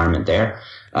set requirement there.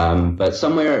 But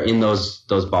somewhere in those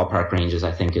ballpark ranges,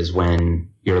 I think, is when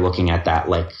you're looking at that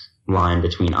like line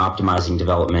between optimizing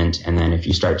development, and then if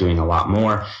you start doing a lot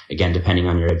more, again, depending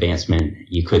on your advancement,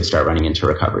 you could start running into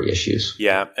recovery issues.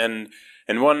 Yeah, and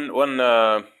one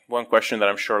question that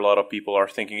I'm sure a lot of people are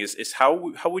thinking is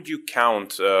how would you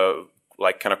count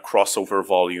like kind of crossover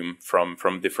volume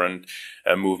from different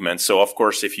movements? So of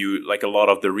course, if you like, a lot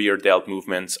of the rear delt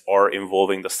movements are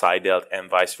involving the side delt and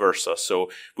vice versa.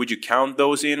 So would you count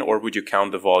those in, or would you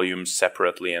count the volumes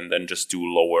separately and then just do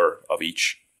lower of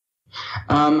each?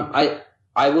 I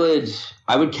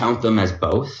would count them as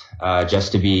both,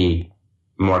 just to be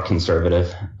more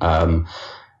conservative.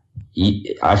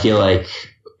 I feel like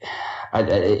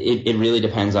it really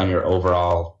depends on your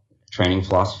overall training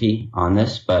philosophy on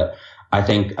this, but I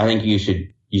think you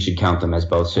should count them as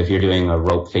both. So if you're doing a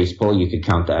rope face pull, you could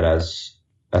count that as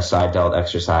a side delt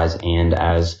exercise and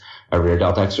as a rear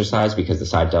delt exercise, because the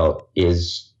side delt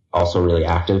is also really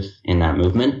active in that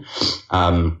movement.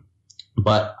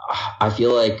 But I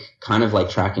feel like, kind of like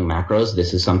tracking macros,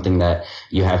 this is something that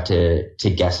you have to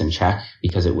guess and check,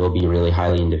 because it will be really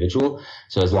highly individual.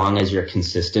 So as long as you're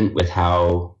consistent with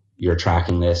how you're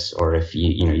tracking this, or if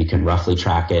you can roughly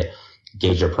track it,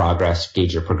 gauge your progress,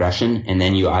 gauge your progression, and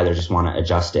then you either just want to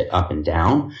adjust it up and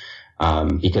down,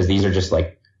 because these are just,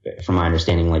 like, from my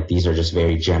understanding, like, these are just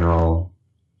very general,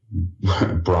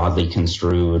 broadly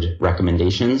construed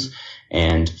recommendations.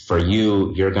 And for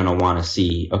you, you're going to want to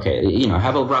see, okay,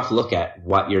 have a rough look at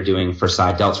what you're doing for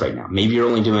side delts right now. Maybe you're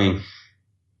only doing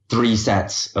 3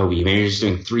 sets a week. Maybe you're just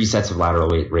doing 3 sets of lateral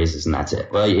weight raises and that's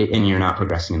it. Well, and you're not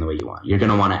progressing in the way you want. You're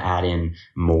going to want to add in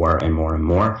more and more and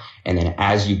more. And then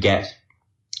as you get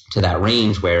to that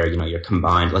range where, you're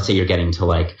combined, let's say you're getting to,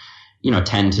 like,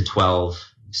 10 to 12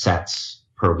 sets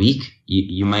per week,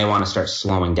 you may want to start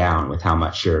slowing down with how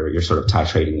much you're sort of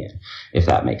titrating in, if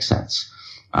that makes sense.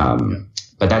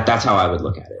 But that's how I would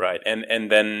look at it. Right. And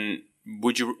then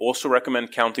would you also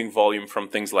recommend counting volume from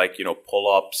things like,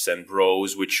 pull-ups and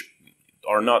rows, which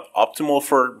are not optimal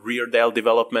for rear delt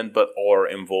development, but are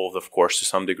involved, of course, to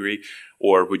some degree?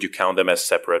 Or would you count them as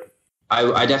separate?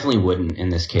 I definitely wouldn't in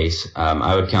this case.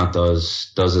 I would count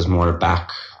those as more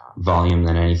back volume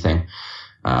than anything.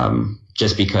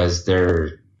 Just because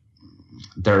they're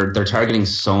targeting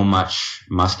so much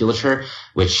musculature,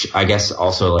 which I guess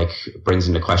also, like, brings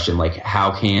into question, like,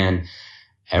 how can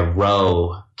a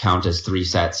row count as 3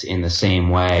 sets in the same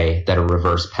way that a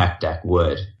reverse pec deck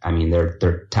would? I mean,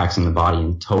 they're taxing the body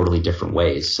in totally different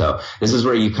ways. So this is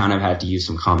where you kind of have to use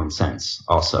some common sense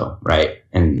also, right?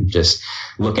 And just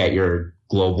look at your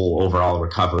global overall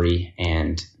recovery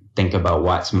and think about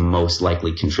what's most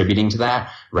likely contributing to that,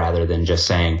 rather than just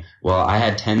saying, well, I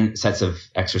had 10 sets of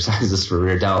exercises for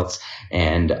rear delts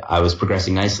and I was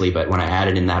progressing nicely, but when I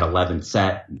added in that 11th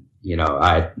set,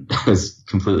 I was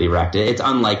completely wrecked. It's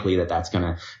unlikely that that's going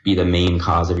to be the main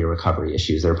cause of your recovery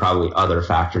issues. There are probably other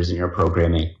factors in your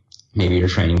programming. Maybe you're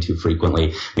training too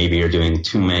frequently. Maybe you're doing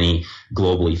too many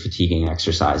globally fatiguing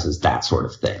exercises, that sort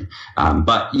of thing.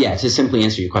 But yeah, to simply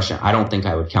answer your question, I don't think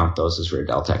I would count those as rear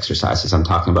delt exercises. I'm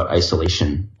talking about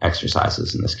isolation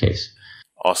exercises in this case.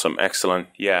 Awesome. Excellent.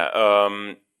 Yeah.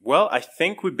 Well, I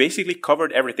think we basically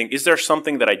covered everything. Is there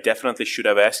something that I definitely should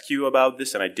have asked you about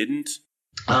this and I didn't?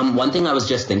 One thing I was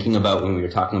just thinking about when we were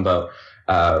talking about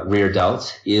rear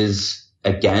delt is,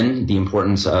 again, the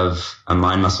importance of a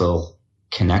mind-muscle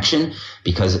connection,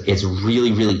 because it's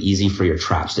really, really easy for your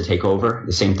traps to take over.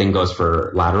 The same thing goes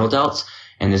for lateral delts.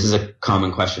 And this is a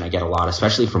common question I get a lot,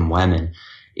 especially from women,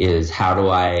 is how do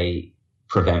I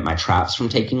prevent my traps from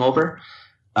taking over?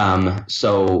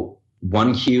 So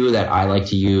one cue that I like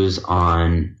to use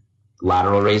on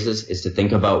lateral raises is to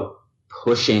think about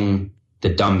pushing the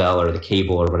dumbbell or the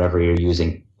cable or whatever you're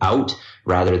using out,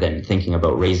 rather than thinking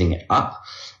about raising it up,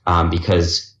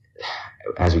 because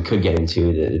as we could get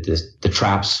into, the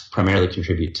traps primarily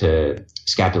contribute to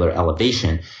scapular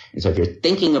elevation. And so if you're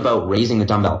thinking about raising the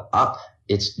dumbbell up,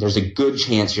 there's a good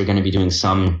chance you're going to be doing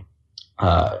some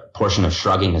portion of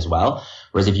shrugging as well.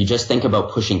 Whereas if you just think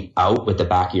about pushing out with the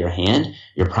back of your hand,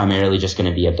 you're primarily just going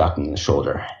to be abducting the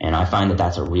shoulder. And I find that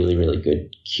that's a really, really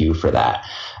good cue for that.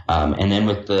 And then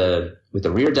with the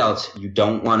rear delts, you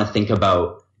don't want to think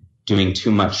about doing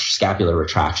too much scapular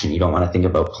retraction. You don't want to think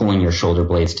about pulling your shoulder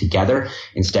blades together.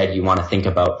 Instead, you want to think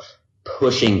about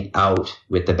pushing out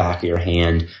with the back of your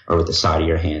hand or with the side of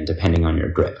your hand, depending on your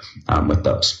grip with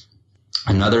those.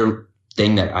 Another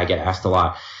thing that I get asked a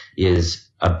lot is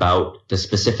about the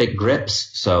specific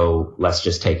grips. So let's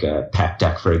just take a pec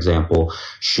deck, for example.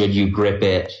 Should you grip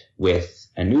it with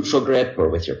a neutral grip or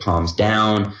with your palms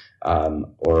down?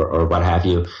 Or what have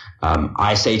you.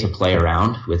 I say to play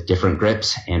around with different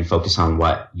grips and focus on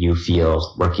what you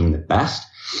feel working the best.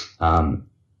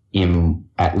 In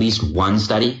at least one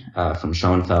study from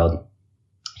Schoenfeld,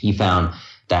 he found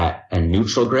that a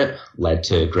neutral grip led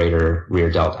to greater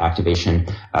rear delt activation.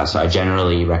 So I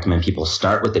generally recommend people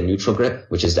start with the neutral grip,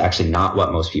 which is actually not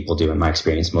what most people do in my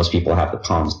experience. Most people have the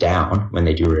palms down when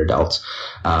they do rear delts.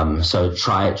 So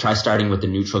try starting with the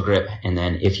neutral grip. And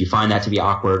then if you find that to be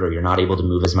awkward or you're not able to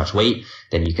move as much weight,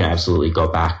 then you can absolutely go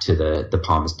back to the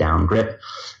palms down grip.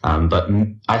 But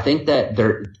I think that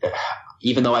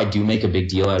even though I do make a big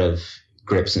deal out of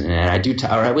grips, and I do, or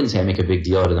I wouldn't say I make a big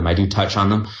deal out of them. I do touch on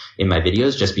them in my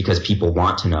videos just because people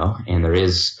want to know, and there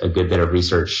is a good bit of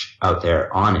research out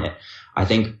there on it. I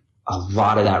think a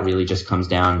lot of that really just comes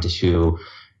down to,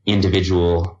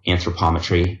 individual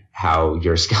anthropometry, how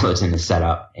your skeleton is set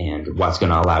up and what's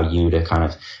going to allow you to kind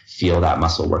of feel that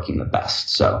muscle working the best.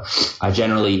 So I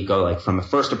generally go like from a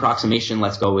first approximation,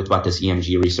 let's go with what this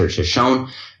EMG research has shown.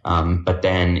 But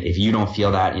then if you don't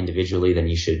feel that individually, then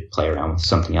you should play around with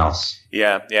something else.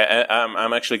 Yeah.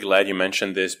 I'm actually glad you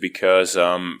mentioned this because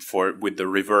with the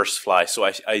reverse fly, so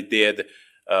I did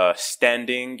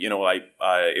standing,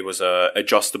 it was a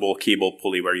adjustable cable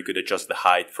pulley where you could adjust the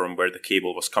height from where the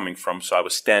cable was coming from. So I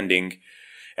was standing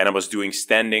and I was doing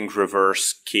standing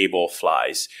reverse cable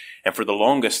flies. And for the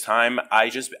longest time, I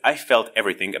felt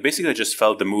everything. I basically just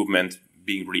felt the movement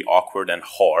being really awkward and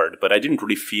hard, but I didn't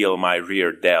really feel my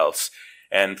rear delts.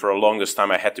 And for the longest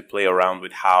time, I had to play around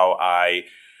with how I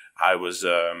was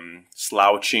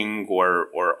slouching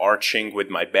or arching with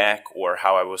my back, or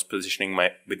how I was positioning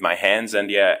with my hands. And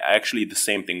yeah, actually the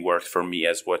same thing worked for me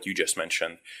as what you just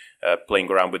mentioned, playing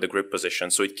around with the grip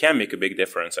position. So it can make a big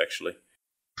difference, actually.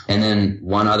 And then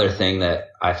one other thing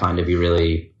that I find to be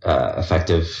really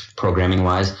effective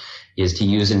programming-wise is to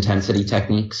use intensity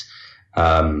techniques.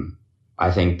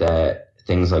 I think that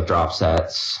things like drop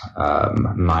sets,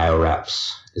 myo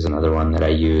reps is another one that I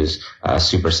use,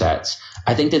 supersets.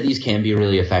 I think that these can be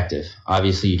really effective.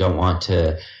 Obviously, you don't want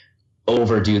to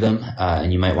overdo them,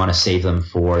 and you might want to save them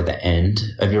for the end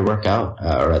of your workout,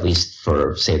 or at least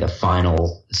for, say, the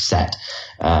final set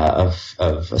of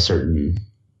a certain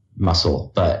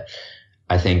muscle. But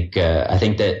I think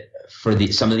that for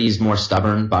some of these more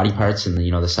stubborn body parts, and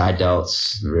the side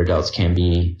delts, the rear delts can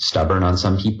be stubborn on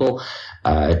some people.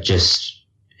 Just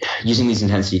using these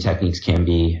intensity techniques can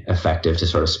be effective to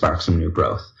sort of spark some new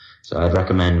growth. So I'd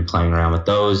recommend playing around with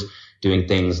those, doing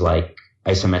things like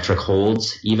isometric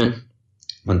holds even.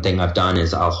 One thing I've done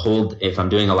is I'll hold, if I'm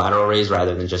doing a lateral raise,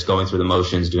 rather than just going through the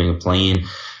motions, doing a plain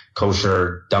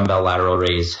kosher dumbbell lateral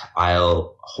raise,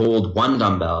 I'll hold one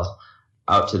dumbbell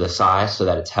out to the side so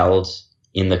that it's held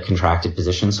in the contracted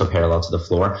position, so parallel to the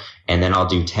floor. And then I'll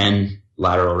do 10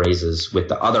 lateral raises with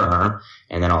the other arm,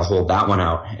 and then I'll hold that one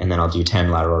out, and then I'll do 10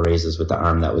 lateral raises with the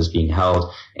arm that was being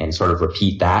held, and sort of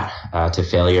repeat that to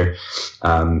failure.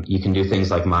 You can do things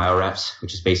like myo reps,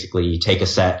 which is basically you take a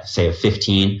set, say of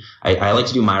 15. I like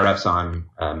to do myo reps on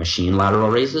machine lateral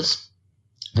raises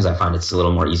because I find it's a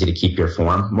little more easy to keep your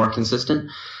form more consistent.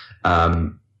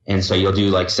 And so you'll do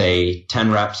like, say,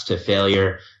 10 reps to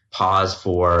failure, pause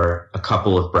for a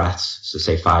couple of breaths, so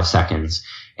say 5 seconds,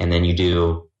 and then you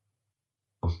do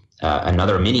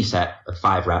another mini set of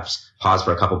 5 reps, pause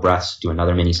for a couple breaths, do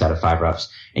another mini set of 5 reps,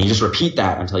 and you just repeat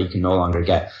that until you can no longer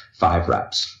get 5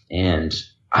 reps. And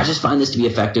I just find this to be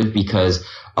effective because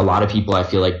a lot of people, I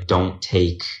feel like, don't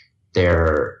take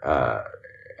they're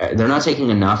not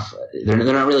taking enough, they're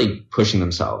not really pushing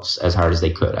themselves as hard as they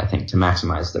could, I think, to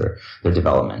maximize their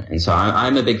development. And so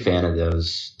I'm a big fan of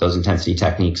those intensity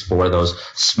techniques for those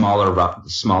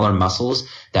smaller muscles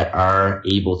that are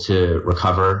able to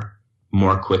recover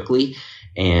more quickly,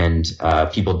 and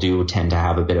people do tend to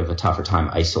have a bit of a tougher time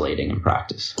isolating in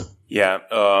practice. Yeah,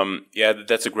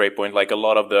 that's a great point. Like a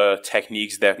lot of the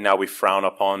techniques that now we frown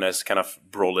upon as kind of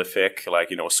prolific, like,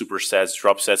 supersets,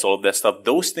 drop sets, all of that stuff,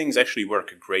 those things actually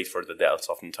work great for the delts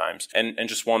oftentimes. And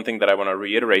just one thing that I want to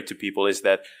reiterate to people is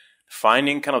that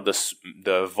finding kind of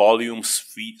the volume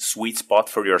sweet spot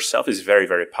for yourself is very,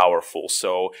 very powerful.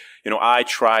 So, I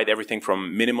tried everything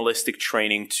from minimalistic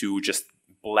training to just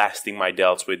blasting my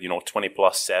delts with 20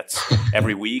 plus sets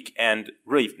every week. And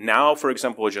really now, for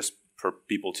example, just for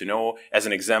people to know, as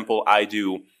an example, I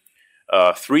do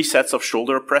 3 sets of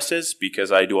shoulder presses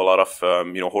because I do a lot of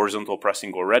horizontal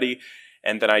pressing already,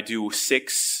 and then I do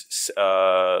 6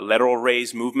 lateral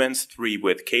raise movements, 3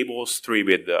 with cables, 3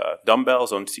 with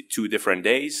dumbbells on 2 different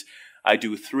days. I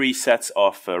do 3 sets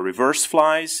of reverse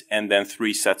flies, and then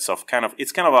 3 sets of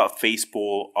it's kind of a face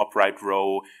pull upright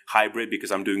row hybrid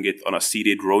because I'm doing it on a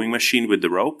seated rowing machine with the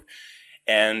rope.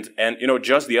 And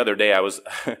just the other day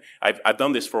I've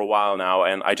done this for a while now,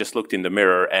 and I just looked in the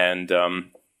mirror and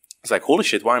it's like, holy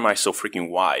shit, why am I so freaking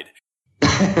wide?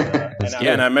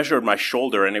 And I measured my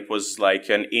shoulder, and it was like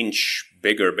an inch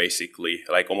bigger, basically,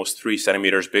 like almost 3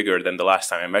 centimeters bigger than the last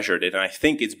time I measured it. And I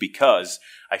think it's because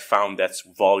I found that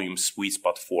volume sweet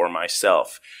spot for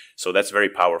myself. So that's very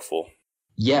powerful.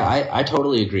 Yeah, I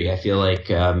totally agree. I feel like,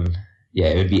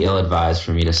 it would be ill-advised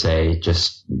for me to say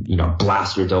just,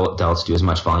 blast your delts, do as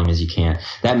much volume as you can.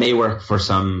 That may work for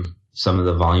some of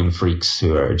the volume freaks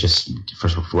who are just, for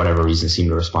whatever reason, seem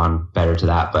to respond better to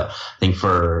that. But I think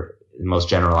for the most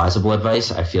generalizable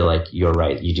advice, I feel like you're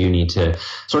right. You do need to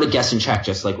sort of guess and check,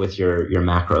 just like with your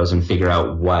macros, and figure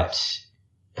out what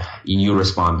you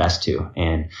respond best to.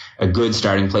 And a good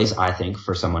starting place, I think,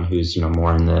 for someone who's,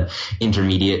 more in the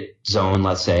intermediate zone,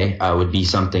 let's say, would be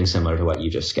something similar to what you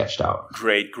just sketched out.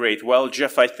 Great. Well,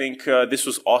 Jeff, I think this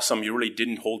was awesome. You really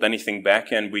didn't hold anything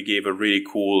back, and we gave a really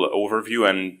cool overview.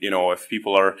 And, if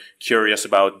people are curious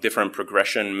about different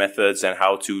progression methods and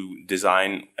how to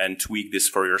design and tweak this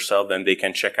for yourself, then they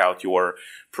can check out your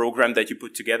program that you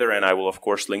put together. And I will, of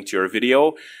course, link to your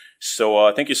video.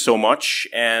 So thank you so much.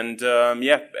 And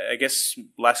I guess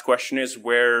last question is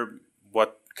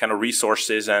what kind of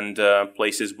resources and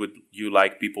places would you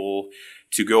like people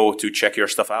to go to check your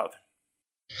stuff out?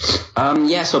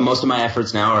 So most of my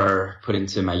efforts now are put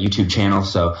into my YouTube channel.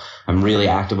 So I'm really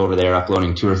active over there,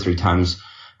 uploading 2 or 3 times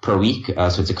per week.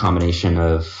 So it's a combination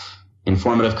of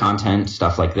informative content,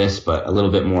 stuff like this, but a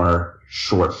little bit more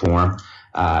short form.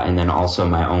 And then also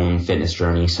my own fitness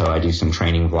journey. So I do some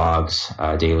training vlogs,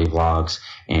 daily vlogs,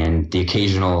 and the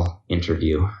occasional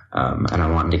interview. And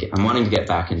I'm wanting to get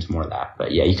back into more of that.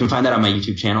 But yeah, you can find that on my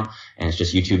YouTube channel, and it's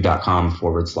just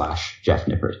youtube.com/Jeff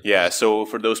Nippard. Yeah. So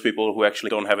for those people who actually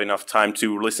don't have enough time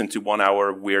to listen to 1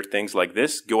 hour weird things like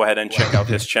this, go ahead and check out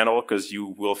his channel, because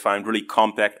you will find really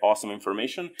compact, awesome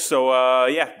information. So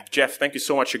Jeff, thank you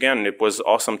so much again. It was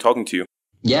awesome talking to you.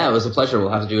 Yeah, it was a pleasure. We'll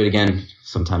have to do it again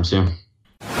sometime soon.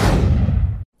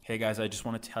 Hey guys, I just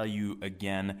want to tell you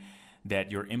again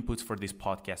that your inputs for this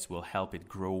podcast will help it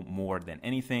grow more than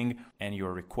anything, and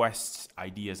your requests,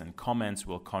 ideas, and comments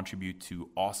will contribute to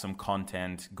awesome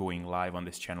content going live on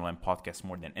this channel and podcast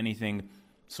more than anything.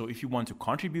 So if you want to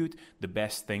contribute, the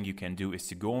best thing you can do is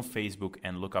to go on Facebook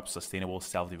and look up Sustainable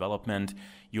Self-Development.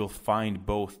 You'll find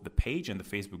both the page and the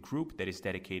Facebook group that is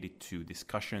dedicated to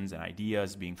discussions and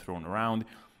ideas being thrown around.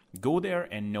 Go there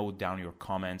and note down your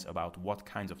comments about what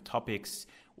kinds of topics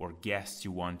or guests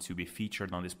you want to be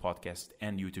featured on this podcast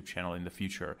and YouTube channel in the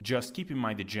future. Just keep in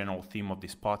mind the general theme of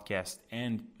this podcast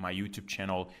and my YouTube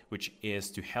channel, which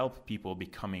is to help people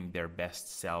becoming their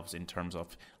best selves in terms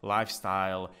of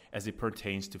lifestyle as it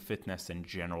pertains to fitness and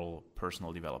general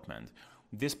personal development.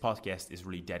 This podcast is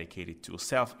really dedicated to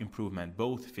self-improvement,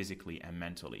 both physically and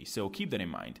mentally. So keep that in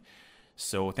mind.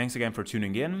 So thanks again for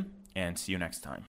tuning in, and see you next time.